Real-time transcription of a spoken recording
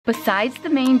Besides the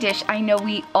main dish, I know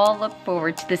we all look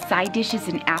forward to the side dishes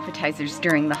and appetizers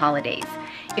during the holidays.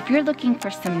 If you're looking for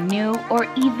some new or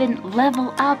even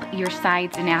level up your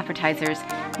sides and appetizers,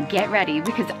 get ready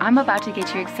because I'm about to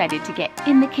get you excited to get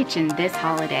in the kitchen this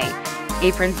holiday.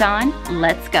 Aprons on,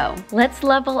 let's go. Let's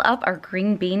level up our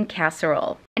green bean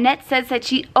casserole. Annette says that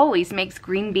she always makes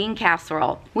green bean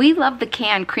casserole. We love the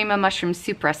canned cream of mushroom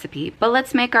soup recipe, but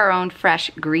let's make our own fresh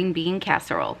green bean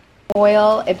casserole.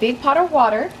 Boil a big pot of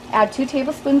water, add 2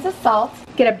 tablespoons of salt,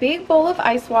 get a big bowl of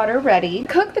ice water ready.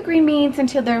 Cook the green beans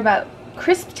until they're about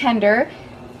crisp tender,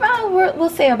 we'll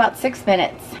say about 6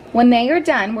 minutes. When they are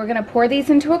done, we're gonna pour these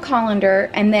into a colander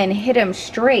and then hit them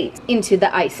straight into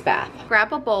the ice bath.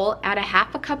 Grab a bowl, add a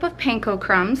 1/2 cup of panko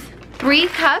crumbs, 3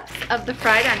 cups of the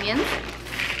fried onions,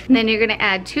 and then you're gonna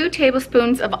add 2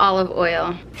 tablespoons of olive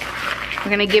oil.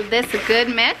 We're gonna give this a good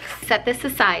mix, set this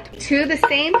aside. To the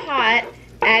same pot,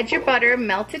 add your butter,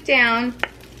 melt it down,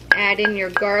 add in your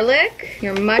garlic,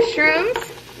 your mushrooms,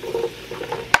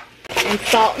 and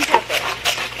salt and pepper.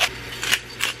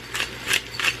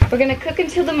 We're gonna cook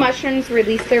until the mushrooms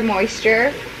release their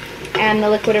moisture and the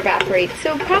liquid evaporates,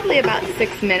 so probably about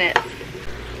 6 minutes.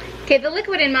 Okay, the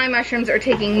liquid in my mushrooms are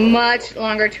taking much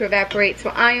longer to evaporate,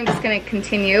 so I am just gonna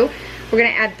continue. We're gonna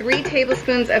add 3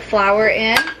 tablespoons of flour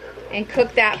in and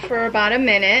cook that for about a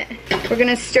minute. We're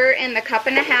gonna stir in the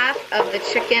 1.5 cups of the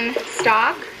chicken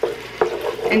stock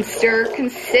and stir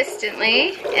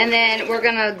consistently, and then we're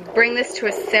gonna bring this to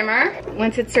a simmer.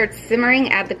 Once it starts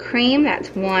simmering, add the cream, that's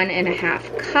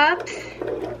 1.5 cups.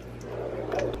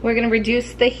 We're gonna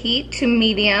reduce the heat to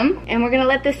medium, and we're gonna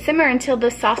let this simmer until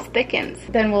the sauce thickens.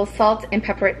 Then we'll salt and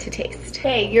pepper it to taste.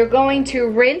 Okay, you're going to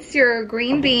rinse your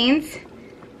green beans,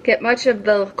 get much of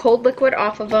the cold liquid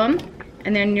off of them,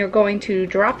 and then you're going to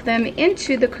drop them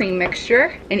into the cream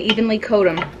mixture and evenly coat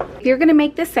them. You're gonna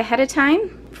make this ahead of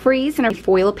time. Freeze in a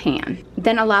foil pan.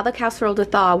 Then allow the casserole to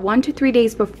thaw 1 to 3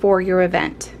 days before your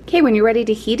event. Okay, when you're ready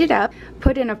to heat it up,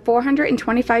 put in a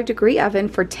 425-degree oven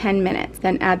for 10 minutes.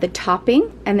 Then add the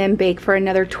topping and then bake for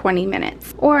another 20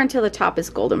 minutes or until the top is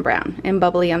golden brown and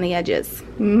bubbly on the edges.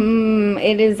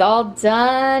 It is all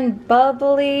done,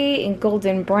 bubbly and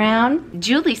golden brown.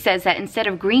 Julie says that instead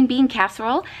of green bean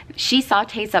casserole, she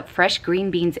sautés up fresh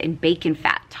green beans in bacon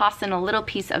fat. Toss in a little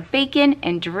piece of bacon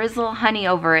and drizzle honey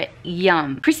over it.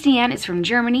 Yum. Christiane is from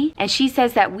Germany and she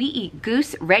says that we eat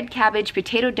goose, red cabbage,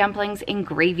 potato dumplings, and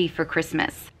gravy for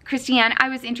Christmas. Christiane, I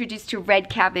was introduced to red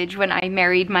cabbage when I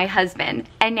married my husband,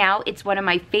 and now it's one of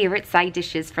my favorite side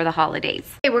dishes for the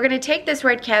holidays. Okay, we're gonna take this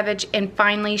red cabbage and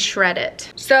finely shred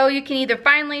it. So you can either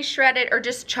finely shred it or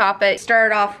just chop it.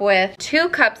 Start off with 2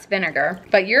 cups vinegar,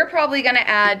 but you're probably gonna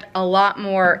add a lot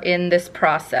more in this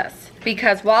process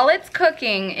because while it's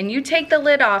cooking and you take the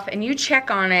lid off and you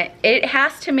check on it, it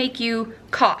has to make you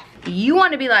cough. You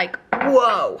want to be like,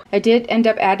 whoa. I did end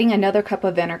up adding another cup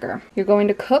of vinegar. You're going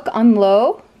to cook on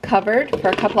low, covered for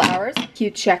a couple hours.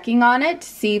 Keep checking on it to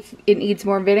see if it needs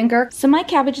more vinegar. So my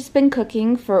cabbage has been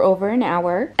cooking for over an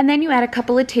hour. And then you add a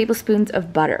couple of tablespoons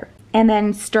of butter. And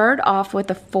then stir it off with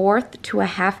 1/4 to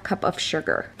 1/2 cup of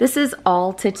sugar. This is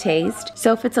all to taste.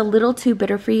 So if it's a little too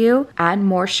bitter for you, add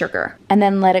more sugar. And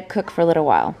then let it cook for a little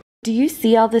while. Do you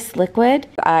see all this liquid?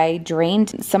 I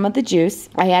drained some of the juice.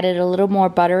 I added a little more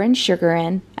butter and sugar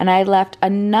in, and I left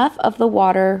enough of the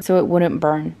water so it wouldn't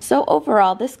burn. So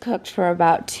overall, this cooked for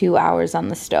about 2 hours on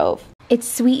the stove. It's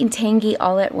sweet and tangy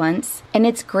all at once, and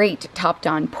it's great topped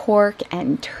on pork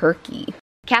and turkey.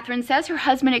 Catherine says her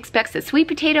husband expects a sweet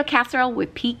potato casserole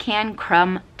with pecan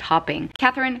crumb topping.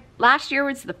 Catherine, last year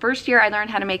was the first year I learned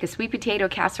how to make a sweet potato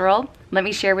casserole. Let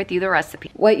me share with you the recipe.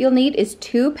 What you'll need is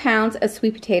 2 pounds of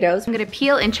sweet potatoes. I'm gonna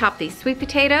peel and chop these sweet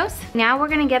potatoes. Now we're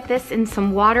gonna get this in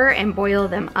some water and boil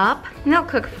them up. And they'll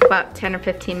cook for about 10 or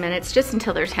 15 minutes, just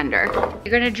until they're tender.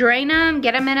 You're gonna drain them,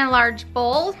 get them in a large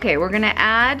bowl. Okay, we're gonna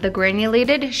add the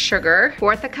granulated sugar,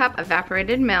 1/4 cup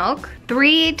evaporated milk,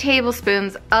 3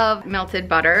 tablespoons of melted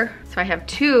butter. So I have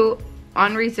 2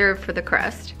 on reserve for the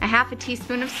crust, 1/2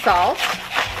 teaspoon of salt,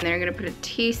 and then you're gonna put a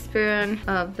teaspoon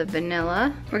of the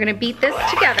vanilla. We're gonna beat this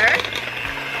together.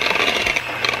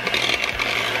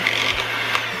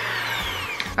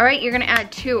 All right, you're gonna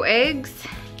add 2 eggs,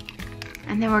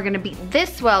 and then we're gonna beat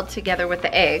this well together with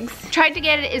the eggs. Tried to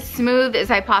get it as smooth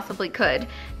as I possibly could.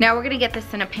 Now we're gonna get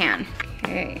this in a pan.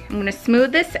 Okay, I'm gonna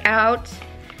smooth this out,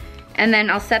 and then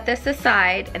I'll set this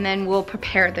aside and then we'll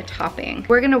prepare the topping.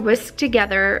 We're gonna whisk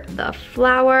together the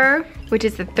flour, which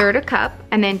is 1/3 cup,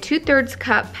 and then 2/3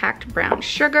 cup packed brown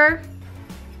sugar.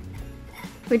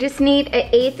 We just need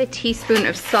 1/8 teaspoon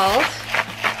of salt.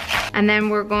 And then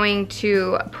we're going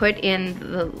to put in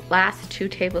the last 2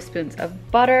 tablespoons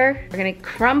of butter. We're gonna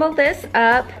crumble this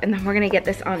up, and then we're gonna get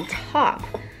this on top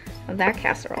of that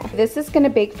casserole. This is gonna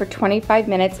bake for 25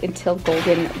 minutes until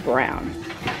golden brown.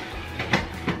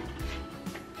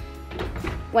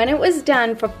 When it was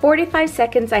done for 45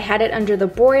 seconds, I had it under the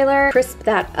broiler, crisp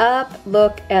that up.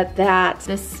 Look at that.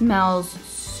 This smells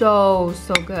so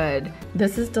good.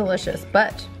 This is delicious,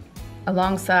 but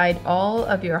alongside all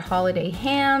of your holiday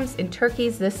hams and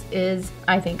turkeys, this is,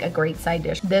 I think, a great side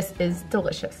dish. This is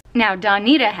delicious. Now,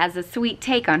 Donita has a sweet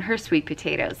take on her sweet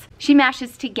potatoes. She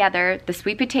mashes together the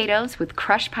sweet potatoes with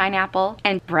crushed pineapple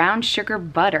and brown sugar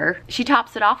butter. She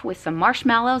tops it off with some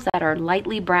marshmallows that are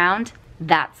lightly browned.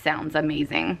 That sounds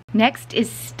amazing. Next is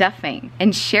stuffing.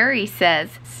 And Sherry says,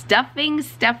 stuffing,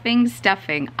 stuffing,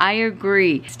 stuffing. I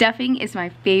agree. Stuffing is my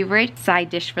favorite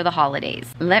side dish for the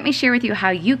holidays. Let me share with you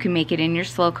how you can make it in your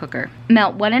slow cooker.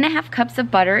 Melt 1½ cups of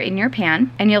butter in your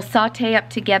pan, and you'll saute up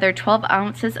together 12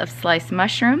 ounces of sliced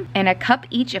mushroom and a cup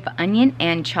each of onion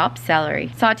and chopped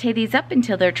celery. Saute these up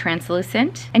until they're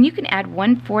translucent, and you can add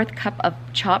 1/4 cup of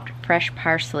chopped fresh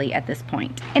parsley at this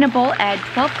point. In a bowl, add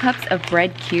 12 cups of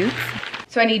bread cubes.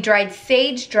 So I need dried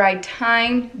sage, dried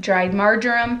thyme, dried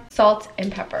marjoram, salt,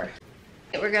 and pepper.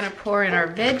 We're gonna pour in our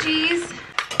veggies.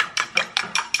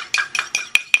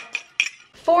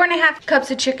 4½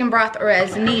 cups of chicken broth or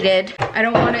as needed. I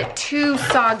don't want it too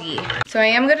soggy. So I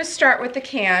am gonna start with the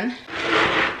can.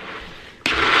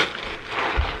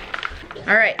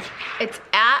 All right, it's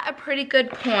at a pretty good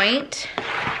point,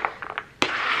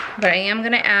 but I am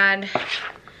gonna add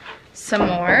some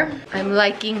more. I'm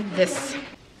liking this.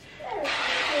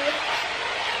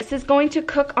 This is going to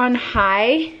cook on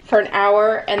high for an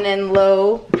hour and then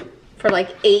low for like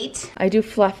 8. I do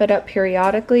fluff it up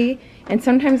periodically, and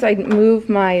sometimes I move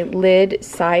my lid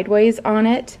sideways on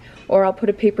it, or I'll put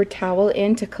a paper towel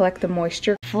in to collect the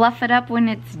moisture. Fluff it up when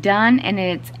it's done, and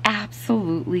it's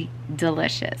absolutely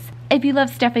delicious. If you love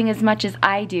stuffing as much as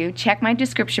I do, check my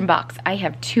description box. I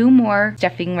have 2 more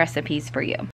stuffing recipes for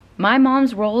you. My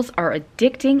mom's rolls are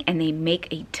addicting, and they make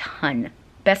a ton.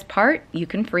 Best part, you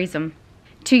can freeze them.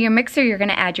 To your mixer, you're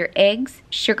gonna add your eggs,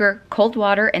 sugar, cold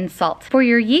water, and salt. For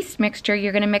your yeast mixture,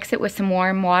 you're gonna mix it with some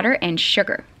warm water and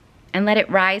sugar and let it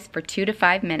rise for 2 to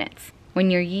 5 minutes.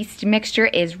 When your yeast mixture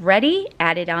is ready,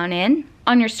 add it on in.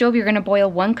 On your stove, you're gonna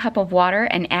boil 1 cup of water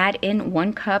and add in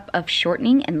 1 cup of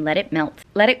shortening and let it melt.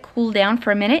 Let it cool down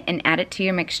for a minute and add it to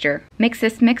your mixture. Mix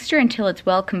this mixture until it's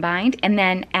well combined, and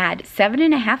then add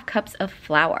 7½ cups of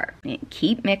flour. And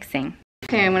keep mixing.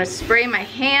 Okay, I'm gonna spray my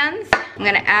hands. I'm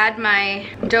gonna add my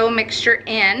dough mixture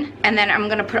in, and then I'm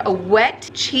gonna put a wet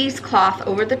cheesecloth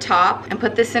over the top and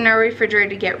put this in our refrigerator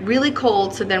to get really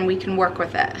cold so then we can work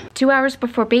with it. 2 hours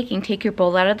before baking, take your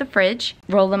bowl out of the fridge,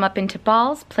 roll them up into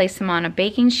balls, place them on a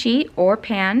baking sheet or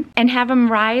pan, and have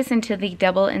them rise until they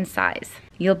double in size.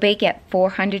 You'll bake at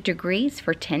 400 degrees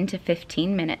for 10 to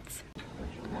 15 minutes.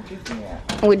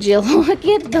 Would you look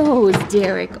at those,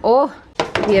 Derek? Oh,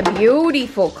 they're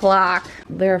beautiful clock.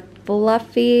 They're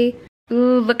fluffy.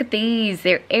 Ooh, look at these.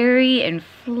 They're airy and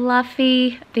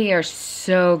fluffy. They are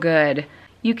so good.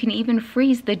 You can even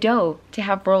freeze the dough to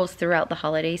have rolls throughout the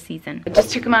holiday season. I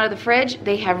just took them out of the fridge.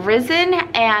 They have risen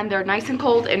and they're nice and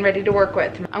cold and ready to work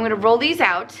with. I'm gonna roll these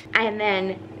out and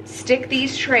then stick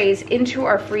these trays into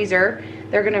our freezer.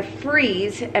 They're gonna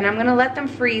freeze, and I'm gonna let them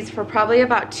freeze for probably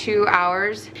about 2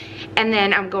 hours. And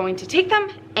then I'm going to take them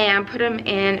and put them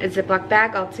in a Ziploc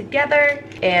bag all together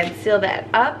and seal that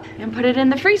up and put it in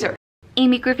the freezer.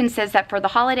 Amy Griffin says that for the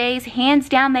holidays, hands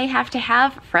down, they have to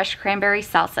have fresh cranberry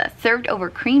salsa served over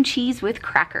cream cheese with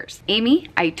crackers. Amy,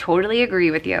 I totally agree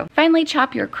with you. Finally,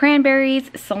 chop your cranberries,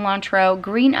 cilantro,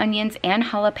 green onions, and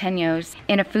jalapenos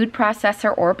in a food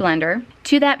processor or blender.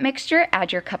 To that mixture,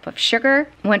 add your cup of sugar,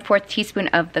 1/4 teaspoon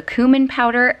of the cumin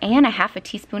powder, and 1/2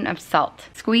 teaspoon of salt.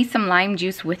 Squeeze some lime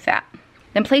juice with that.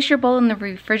 Then place your bowl in the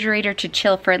refrigerator to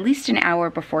chill for at least an hour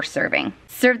before serving.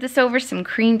 Serve this over some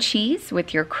cream cheese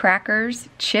with your crackers,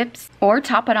 chips, or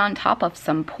top it on top of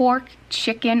some pork,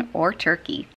 chicken, or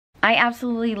turkey. I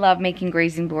absolutely love making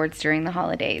grazing boards during the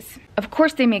holidays. Of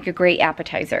course, they make a great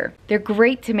appetizer. They're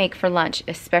great to make for lunch,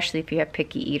 especially if you have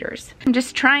picky eaters. I'm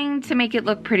just trying to make it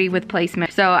look pretty with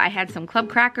placement. So I had some club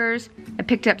crackers. I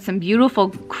picked up some beautiful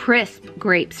crisp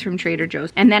grapes from Trader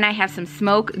Joe's. And then I have some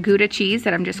smoked Gouda cheese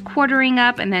that I'm just quartering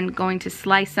up and then going to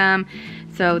slice them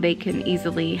so they can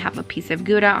easily have a piece of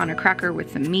Gouda on a cracker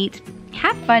with some meat.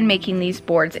 Have fun making these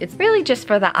boards. It's really just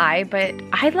for the eye, but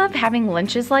I love having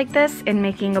lunches like this and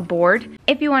making a board.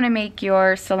 If you want to make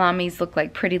your salamis look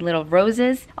like pretty little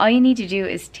roses, all you need to do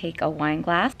is take a wine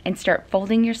glass and start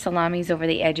folding your salamis over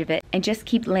the edge of it and just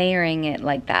keep layering it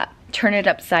like that. turn it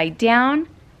upside down,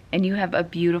 and you have a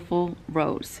beautiful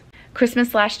rose.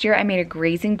 Christmas last year, I made a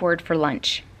grazing board for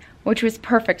lunch, which was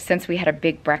perfect since we had a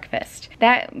big breakfast.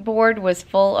 That board was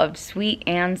full of sweet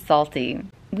and salty.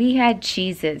 We had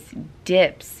cheeses,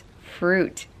 dips,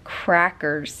 fruit,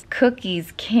 crackers,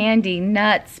 cookies, candy,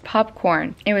 nuts,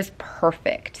 popcorn. It was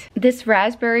perfect. This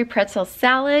raspberry pretzel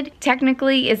salad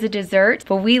technically is a dessert,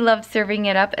 but we love serving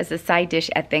it up as a side dish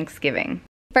at Thanksgiving.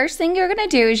 First thing you're gonna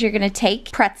do is you're gonna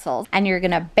take pretzels and you're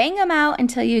gonna bang them out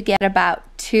until you get about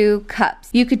 2 cups.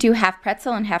 You could do half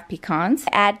pretzel and half pecans.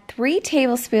 Add 3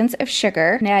 tablespoons of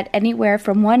sugar and add anywhere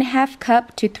from 1/2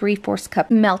 cup to 3/4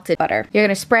 cup melted butter. You're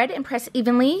gonna spread and press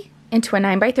evenly into a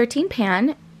 9x13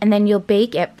 pan, and then you'll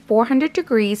bake at 400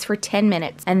 degrees for 10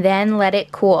 minutes and then let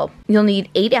it cool. You'll need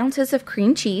 8 ounces of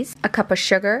cream cheese, a cup of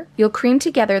sugar. You'll cream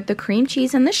together the cream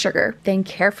cheese and the sugar, then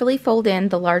carefully fold in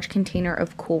the large container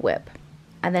of Cool Whip,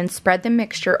 and then spread the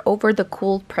mixture over the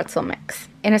cooled pretzel mix.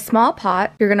 In a small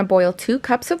pot, you're gonna boil 2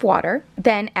 cups of water,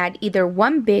 then add either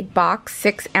 1 big box,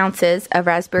 6 ounces of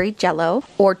raspberry jello,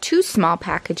 or 2 small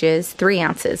packages, 3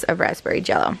 ounces of raspberry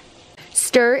jello.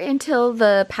 Stir until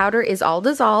the powder is all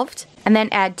dissolved, and then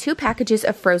add 2 packages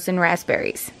of frozen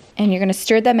raspberries. And you're gonna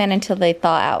stir them in until they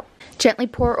thaw out. Gently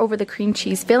pour over the cream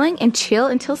cheese filling and chill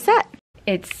until set.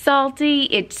 It's salty,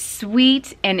 it's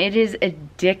sweet, and it is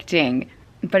addicting.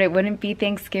 But it wouldn't be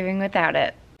Thanksgiving without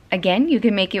it. Again, you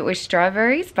can make it with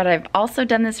strawberries, but I've also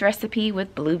done this recipe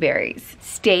with blueberries.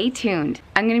 Stay tuned.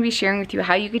 I'm gonna be sharing with you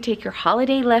how you could take your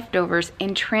holiday leftovers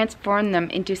and transform them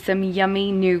into some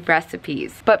yummy new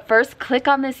recipes. But first, click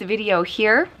on this video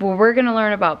here where we're gonna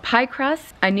learn about pie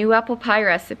crust, a new apple pie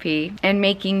recipe, and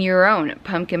making your own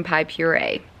pumpkin pie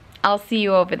puree. I'll see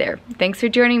you over there. Thanks for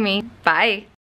joining me. Bye.